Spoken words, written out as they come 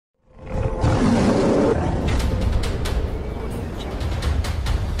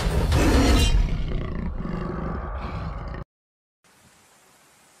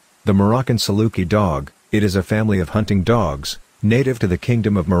The Moroccan Saluki dog, it is a family of hunting dogs, native to the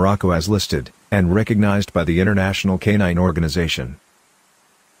Kingdom of Morocco as listed, and recognized by the International Canine Organization.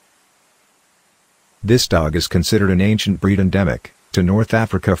 This dog is considered an ancient breed endemic to North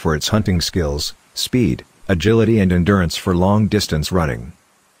Africa for its hunting skills, speed, agility and endurance for long-distance running.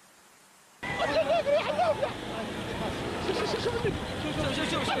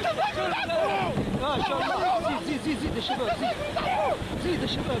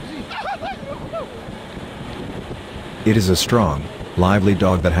 It is a strong, lively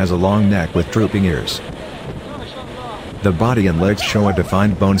dog that has a long neck with drooping ears. The body and legs show a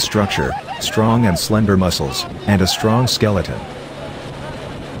defined bone structure, strong and slender muscles, and a strong skeleton.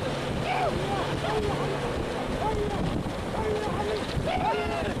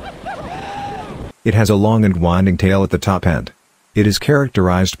 It has a long and winding tail at the top end. It is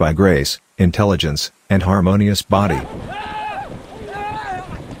characterized by grace, intelligence, and harmonious body.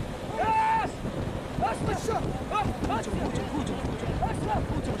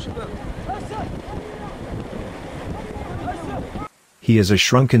 He has a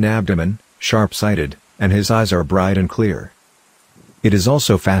shrunken abdomen, sharp-sighted, and his eyes are bright and clear. It is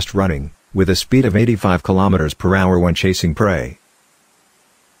also fast-running, with a speed of 85 km per hour when chasing prey.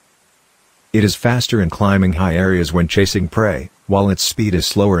 It is faster in climbing high areas when chasing prey, while its speed is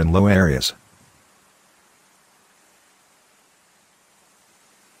slower in low areas.